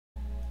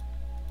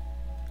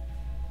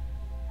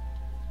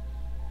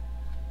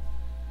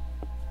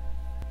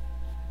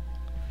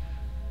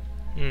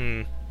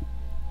Hmm.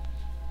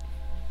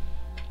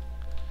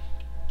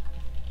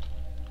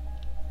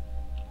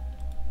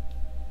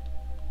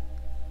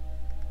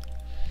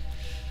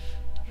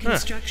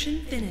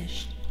 Construction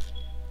finished.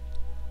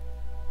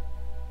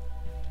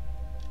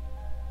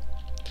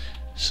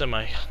 Send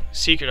my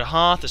seeker to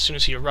Hoth. As soon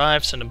as he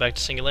arrives, send him back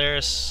to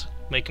Singularis.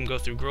 Make him go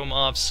through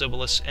Gromov,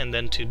 Sibyllus, and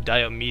then to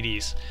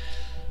Diomedes.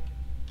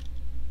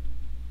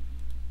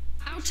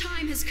 Our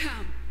time has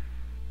come.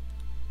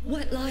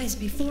 What lies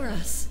before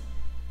us?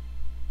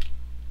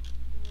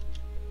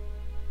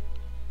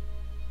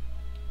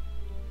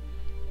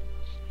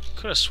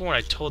 Could have sworn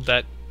I told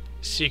that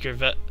seeker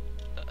vet.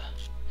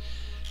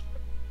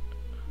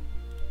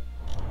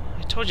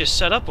 I told you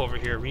set up over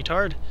here,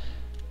 retard.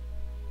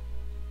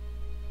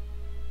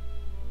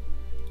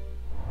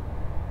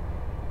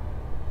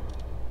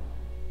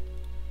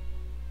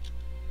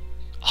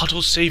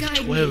 Autosave Guide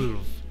 12. me.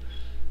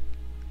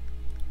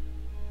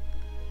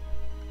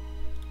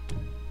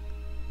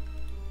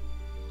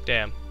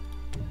 Damn.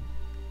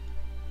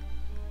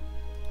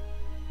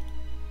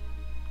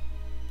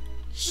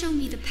 Show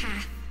me the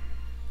path.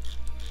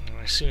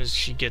 As soon as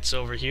she gets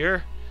over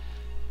here,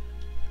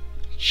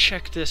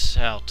 check this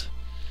out.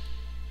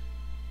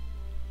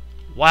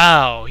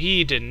 Wow,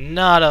 he did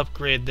not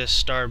upgrade this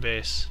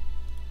starbase.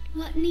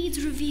 What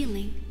needs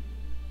revealing?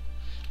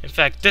 In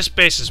fact, this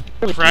base is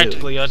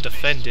practically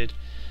undefended.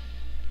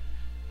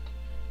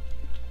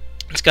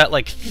 It's got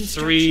like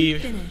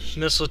 3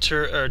 missile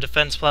or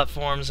defense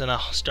platforms and a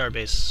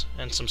starbase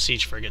and some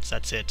siege frigates.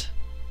 That's it.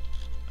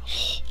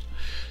 Oh,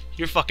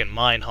 you're fucking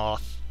mine,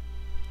 Hoth.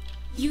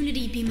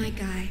 Unity be my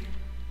guide.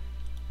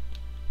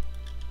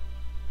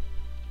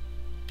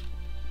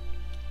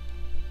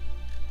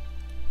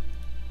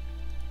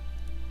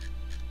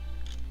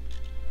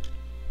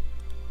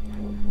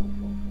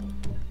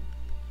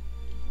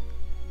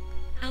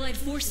 Allied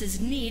forces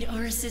need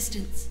our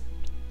assistance.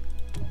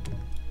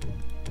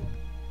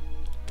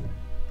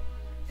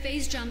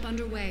 Phase jump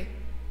underway.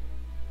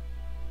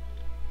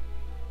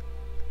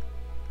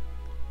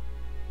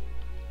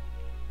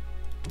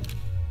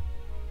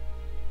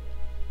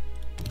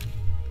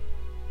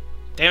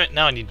 Damn it,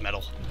 now I need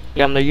metal.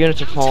 Yeah, their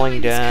units are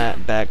falling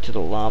back to the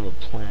lava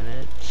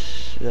planet.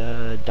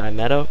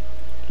 Diomedes?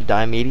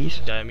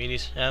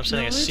 Diomedes. Yeah, I'm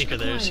sending a seeker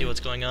there to see what's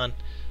going on.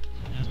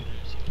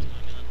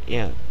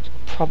 Yeah,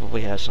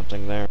 probably has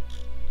something there.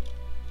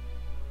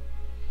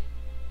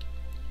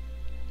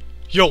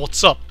 Yo,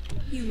 what's up?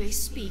 You may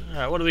speak.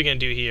 Alright, what are we gonna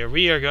do here?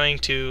 We are going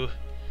to...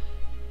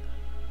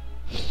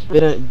 We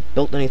didn't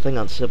build anything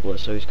on Sibyllus,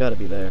 so he's gotta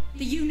be there.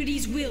 The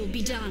Unity's will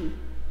be done.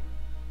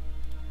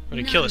 We're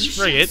gonna kill this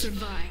frigate. Then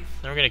Survive.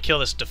 we're gonna kill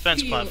this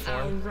defense Feel our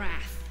platform.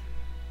 wrath.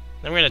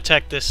 Then we're gonna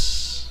attack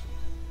this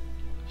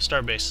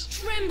starbase.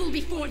 Tremble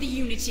before the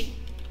Unity.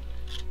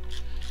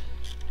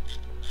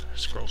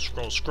 Scroll,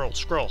 scroll, scroll,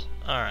 scroll.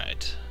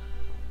 Alright.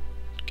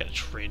 Got a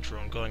trade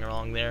drone going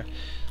along there.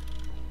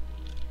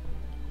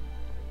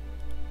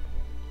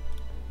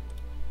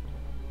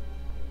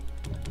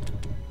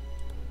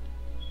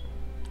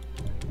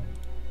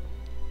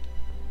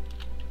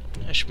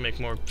 I should make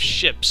more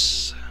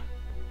ships.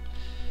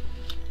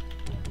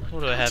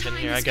 What do I have in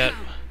here? I got...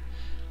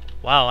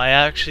 Wow, I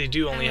actually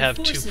do only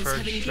have 2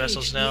 purge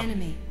vessels now.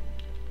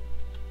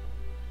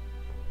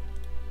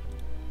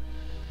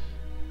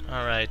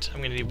 Alright,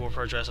 I'm gonna need more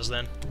purge vessels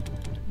then.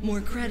 More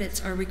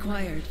credits are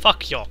required.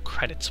 Fuck your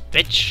credits,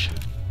 bitch!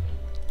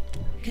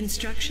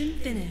 Construction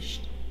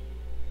finished.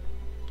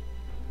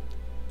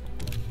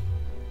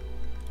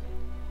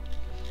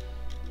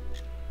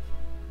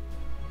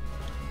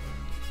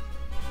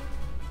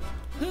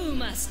 Who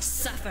must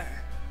suffer?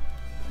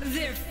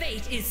 Their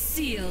fate is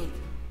sealed.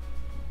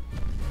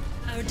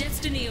 Our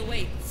destiny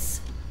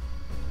awaits.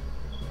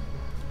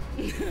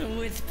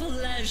 With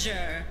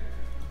pleasure.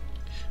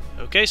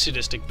 Okay,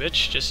 sadistic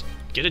bitch, just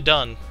get it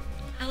done.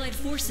 Allied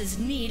forces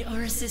need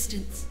our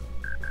assistance.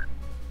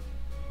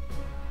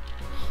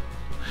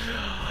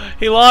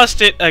 He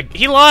lost it.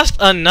 He lost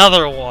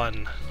another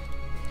one.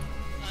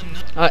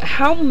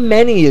 How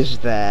many is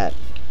that?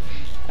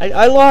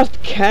 I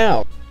lost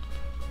count.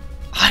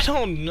 I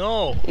don't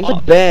know.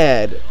 It's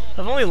bad.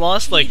 I've only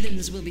lost like...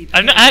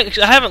 I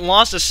haven't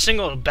lost a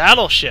single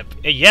battleship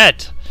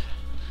yet.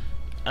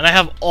 And I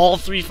have all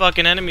 3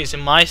 fucking enemies in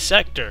my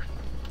sector.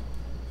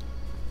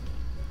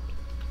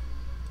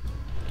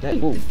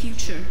 The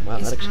future wow,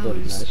 is that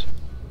exploded ours. nice.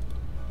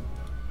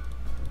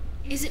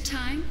 Is it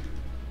time?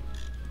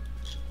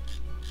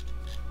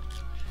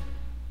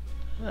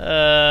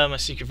 My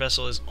secret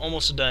vessel is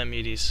almost a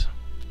Diomedes.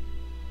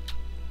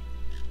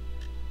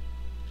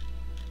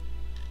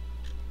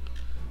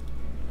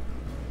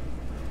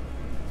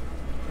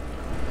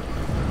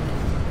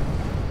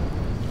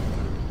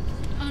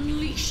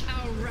 Unleash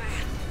our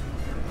wrath.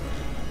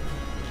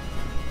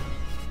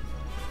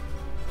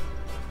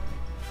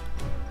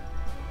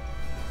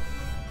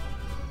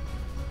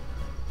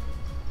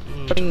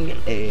 Putting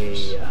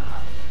a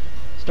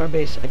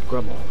starbase at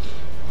Gromov.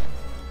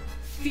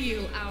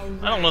 Feel our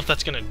wrath. I don't know if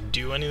that's gonna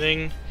do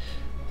anything,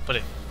 but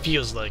it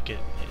feels like it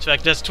In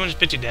fact, it does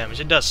 250 damage.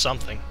 It does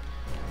something.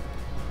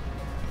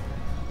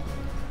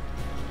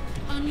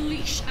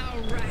 Unleash our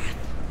wrath.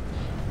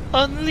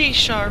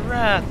 Unleash our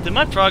wrath. Did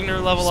my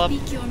Progner level up?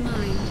 Speak your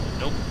mind.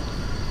 Nope.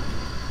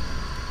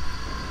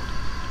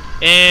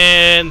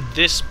 And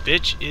this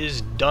bitch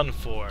is done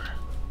for.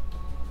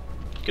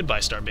 Goodbye,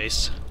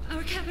 Starbase.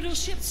 Our capital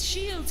ship's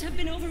shields have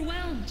been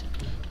overwhelmed.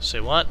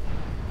 Say what?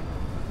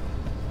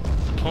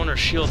 The Poner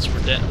shields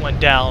went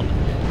down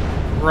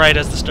right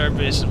as the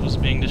Starbase was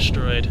being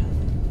destroyed.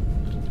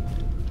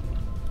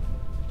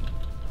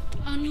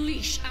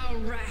 Unleash our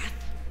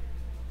wrath.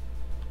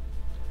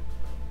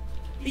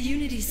 The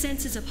Unity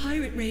senses a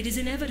pirate raid is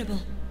inevitable.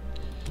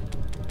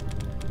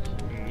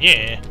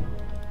 Yeah.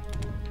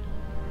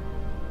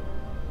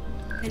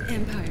 An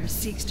empire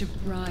seeks to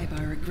bribe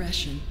our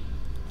aggression.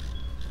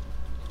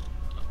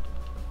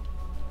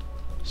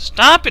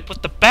 Stop it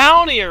with the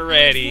bounty Our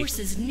already!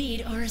 forces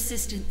need our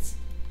assistance.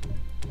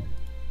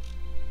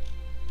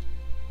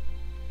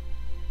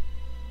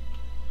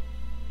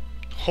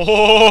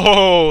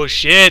 Oh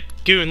shit!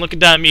 Goon, look at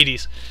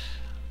Diomedes.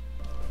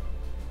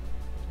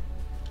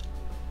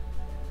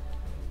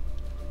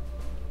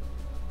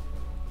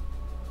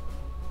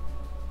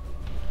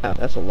 Wow,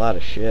 that's a lot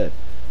of shit.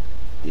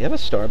 Do you have a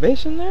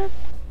starbase in there?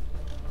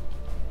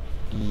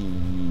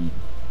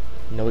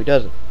 No, he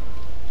doesn't.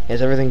 He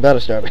has everything but a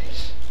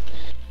starbase.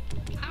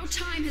 Our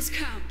time has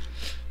come.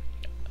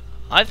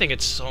 I think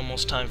it's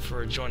almost time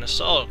for a joint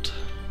assault.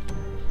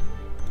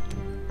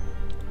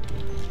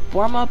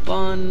 Form up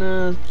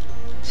on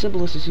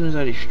Sibyllus as soon as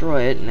I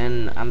destroy it, and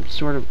then I'm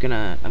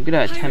gonna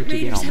attempt to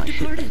get all my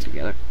shit back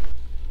together.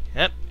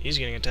 Yep, he's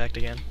getting attacked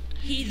again.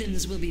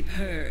 Heathens will be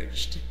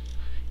purged.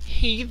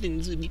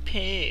 Heathens will be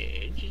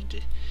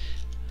purged.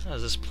 How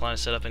is this planet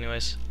set up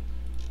anyways?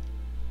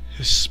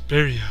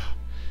 Hesperia.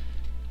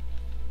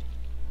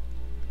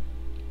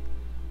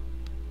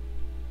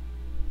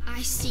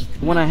 I seek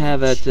The one I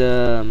have at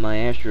my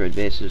asteroid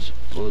base is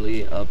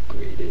fully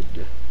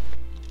upgraded.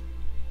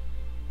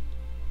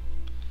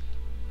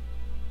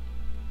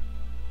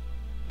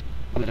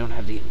 I don't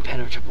have the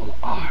impenetrable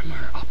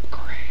armor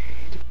upgrade.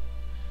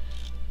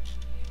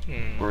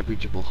 Or a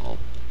breachable hull.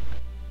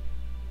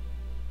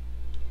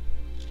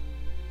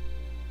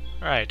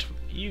 Alright,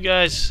 you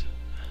guys.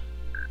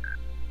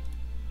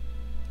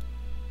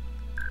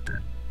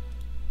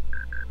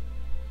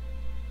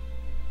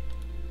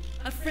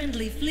 A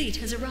friendly fleet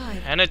has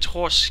arrived.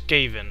 Anator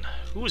Skaven.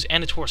 Who is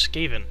Anator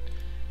Skaven?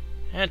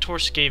 Anator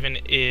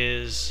Skaven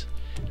is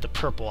the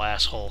purple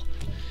asshole.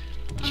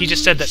 He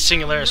just said that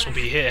Singularis will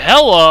be hit.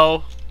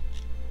 Hello!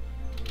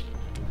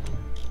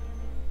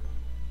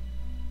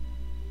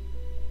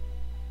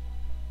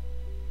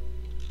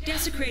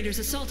 Desecrators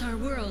assault our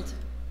world.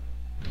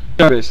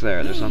 Starbase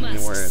there. There's nothing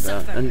to worry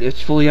about. And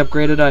it's fully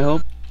upgraded, I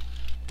hope.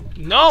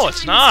 No,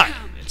 it's not.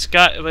 It's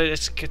got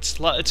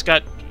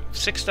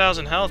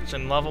 6,000 health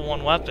and level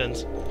 1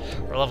 weapons,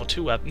 or level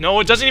 2 weapons. No,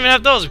 it doesn't even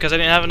have those because I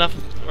didn't have enough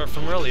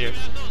from earlier.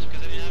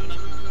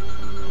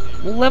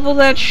 Level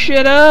that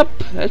shit up.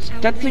 That's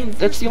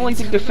the only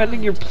thing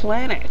defending your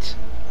planet.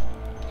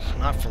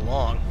 Not for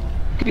long.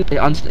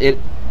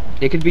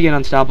 It could be an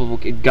unstoppable.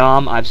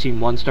 GOM, I've seen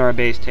one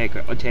starbase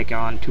take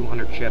on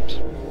 200 ships.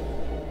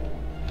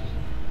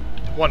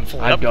 One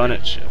fully I've done upgraded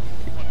it. ship.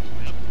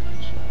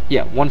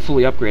 Yeah, one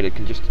fully upgraded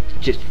can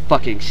just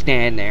fucking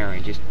stand there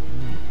and just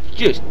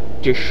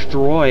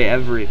destroy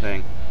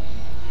everything.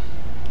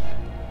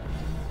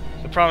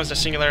 The problem is that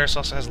Singularis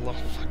also has low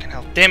fucking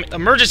health. Damn it!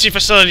 Emergency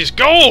facilities,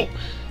 go!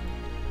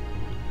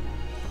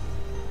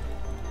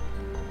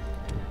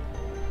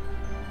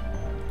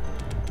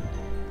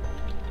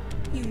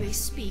 You may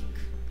speak.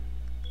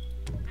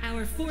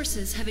 Our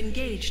forces have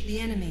engaged the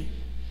enemy.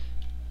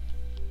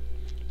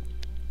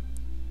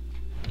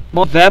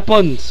 More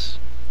weapons!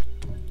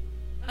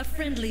 A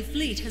friendly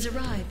fleet has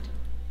arrived.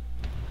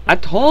 I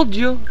told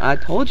you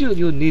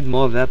you need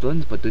more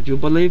weapons, but did you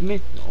believe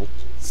me? No.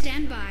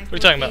 Stand by.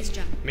 What are you talking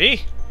about?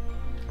 Me?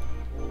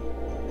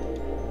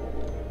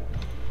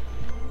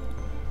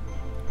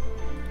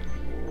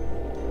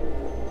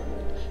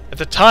 At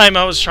the time,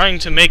 I was trying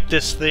to make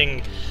this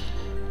thing...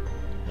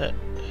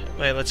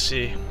 wait, let's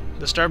see.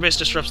 The starbase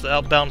disrupts the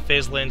outbound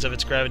phase lanes of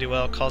its gravity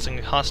well, causing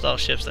hostile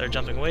ships that are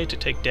jumping away to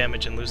take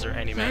damage and lose their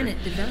antimatter.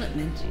 Planet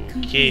development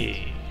complete.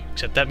 Okay.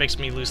 Except that makes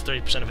me lose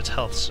 30% of its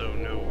health, so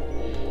no.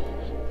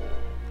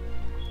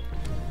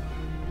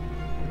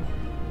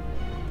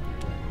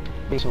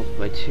 Assaulted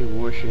by 2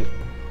 warships.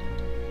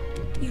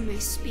 You may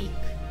speak.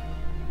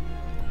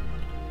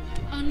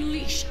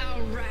 Unleash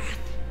our wrath.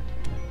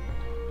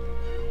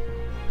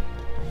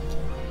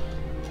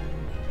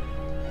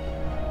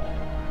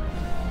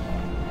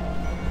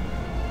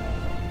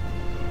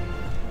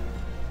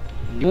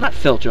 You will not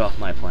filter off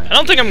my planet. I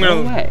don't think I'm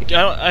Go gonna. away.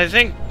 I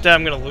think that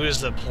I'm gonna lose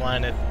the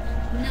planet.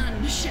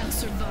 None shall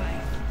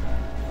survive.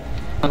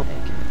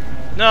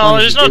 No,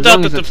 there's no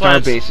doubt that the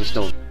starbase is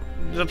still.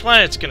 The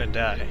planet's gonna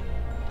die.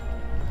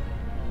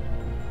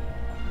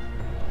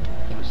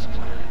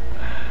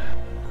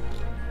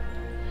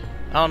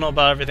 I don't know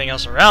about everything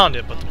else around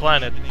it, but the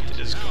planet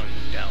is going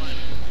down.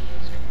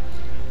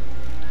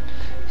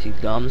 See,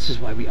 Dom, this is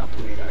why we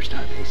upgrade our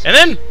starbase. And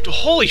then,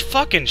 holy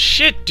fucking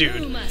shit, Who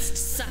dude. must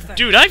suffer?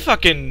 Dude, I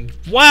fucking...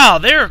 Wow,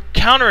 they're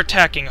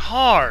counterattacking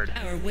hard.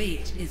 Our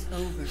wait is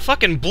over.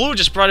 Fucking Blue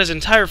just brought his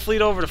entire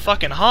fleet over to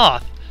fucking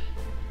Hoth.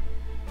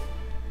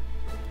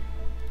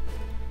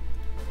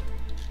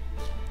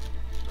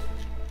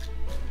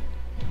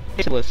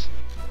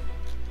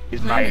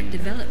 Is Planet my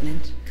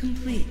development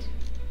complete.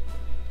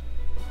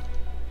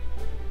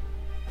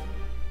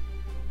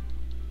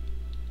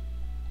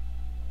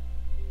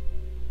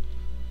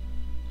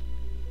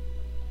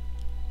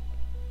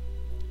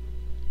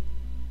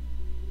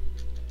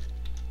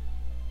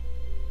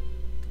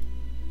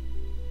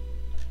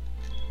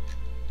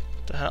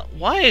 What the hell?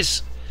 Why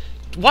is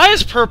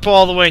purple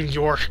all the way in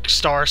your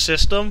star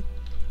system?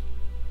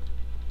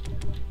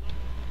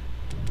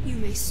 You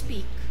may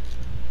speak.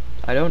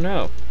 I don't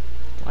know.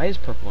 Why is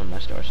purple in my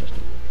star system?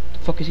 What the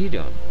fuck is he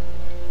doing?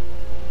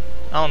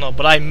 I don't know,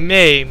 but I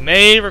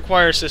may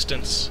require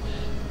assistance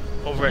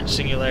over at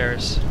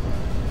Singularis.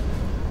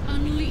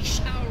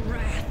 Unleash our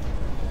wrath.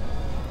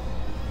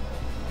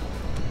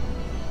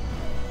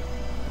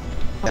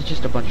 That's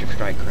just a bunch of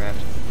strike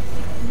craft.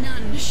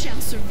 None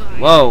shall survive.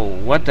 Whoa,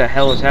 what the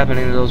hell is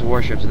happening to those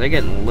warships? Are they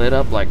getting lit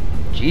up like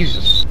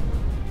Jesus?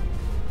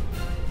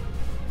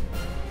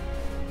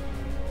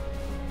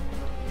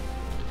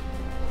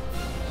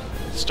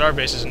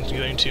 Starbase isn't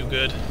doing too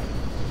good.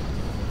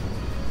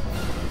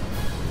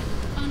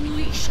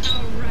 Unleash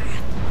our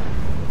wrath.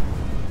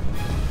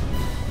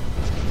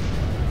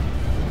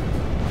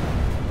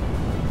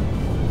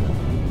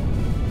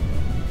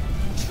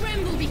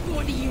 Tremble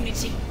before the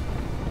unity.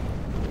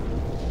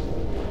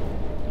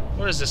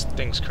 What is this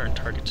thing's current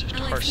target?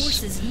 Allied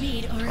forces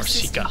need our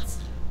Tarsica. assistance.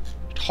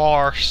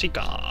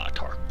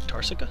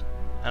 Tarsica?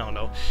 I don't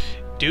know.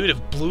 Dude,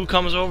 if Blue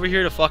comes over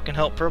here to fucking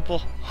help Purple,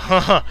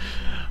 haha,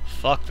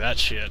 fuck that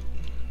shit.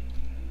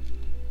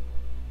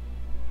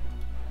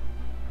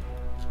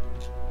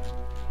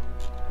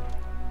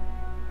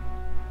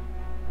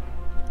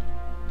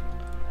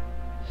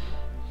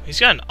 He's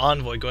got an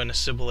envoy going to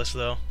Sibyllus,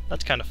 though.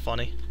 That's kind of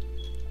funny.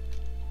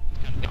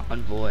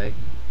 Envoy.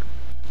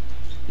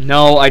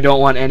 No, I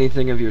don't want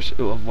anything of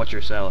what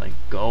you're selling.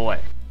 Go away.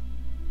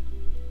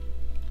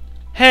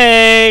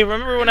 Hey,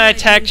 remember when I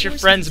attacked your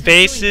friend's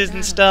bases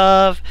and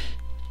stuff?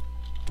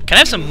 Can I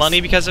have some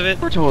money because of it?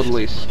 We're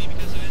totally.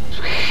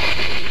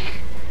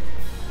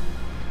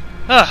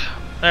 Ah,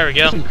 there we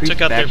go.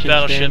 Took out their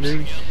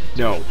battleships.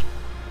 No.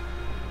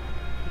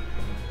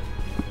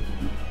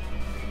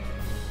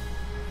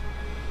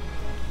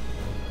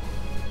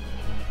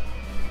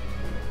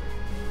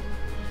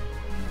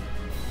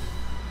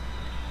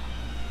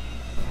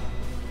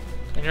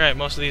 And you're right,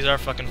 most of these are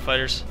fucking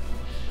fighters.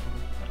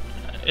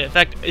 In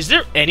fact, is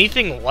there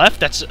anything left?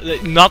 That's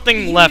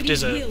nothing left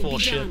is a full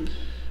ship.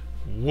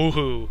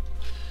 Woohoo.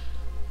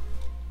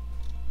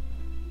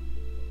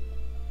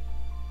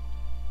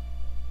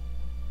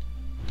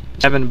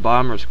 7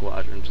 bomber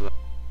squadrons.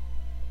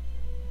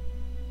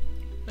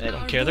 They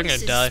don't care, they're gonna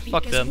die.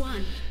 Fuck them.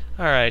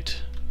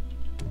 Alright.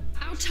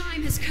 Our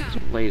time has come.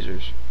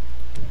 Lasers.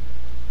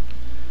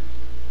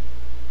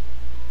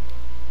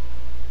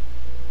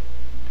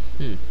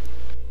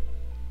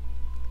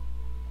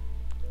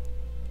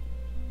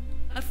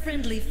 A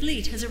friendly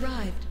fleet has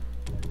arrived.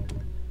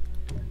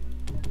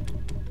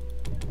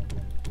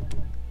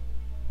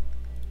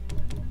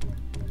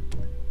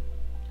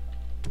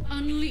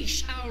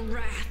 Unleash our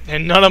wrath.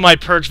 And none of my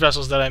purge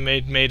vessels that I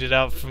made it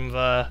out from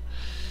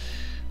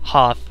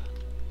Hoth.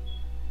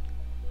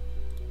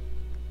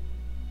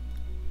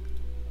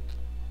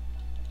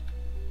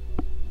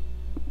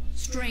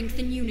 Strength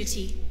and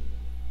unity.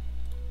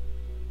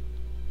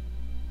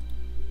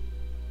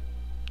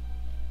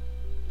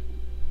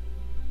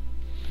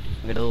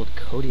 Good old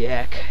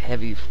Kodiak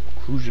heavy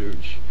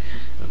cruisers.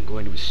 I'm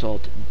going to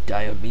assault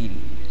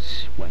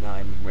Diomedes when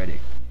I'm ready.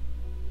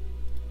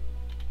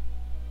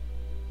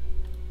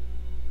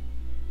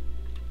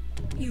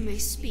 You may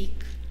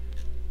speak.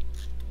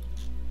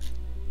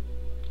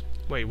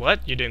 Wait,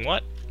 what? You're doing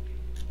what?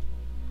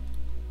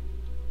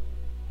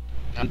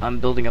 I'm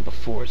building up a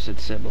force at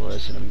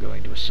Sibyllus, and I'm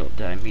going to assault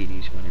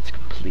Diomedes when it's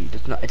complete.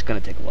 It's gonna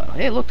take a while.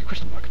 Hey, look, the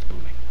crystal market's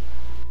booming.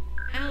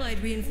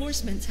 Allied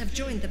reinforcements have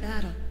joined the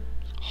battle.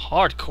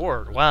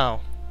 Hardcore, wow.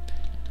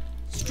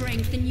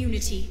 Strength and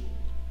unity.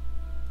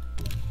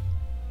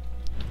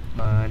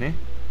 Money.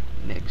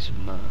 Next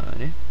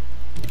money.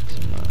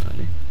 Next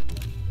money.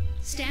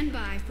 Stand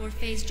by for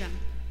phase jump.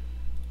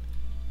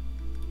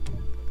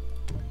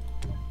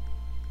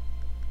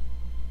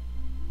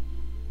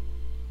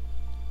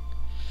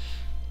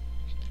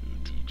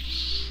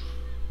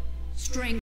 Strength.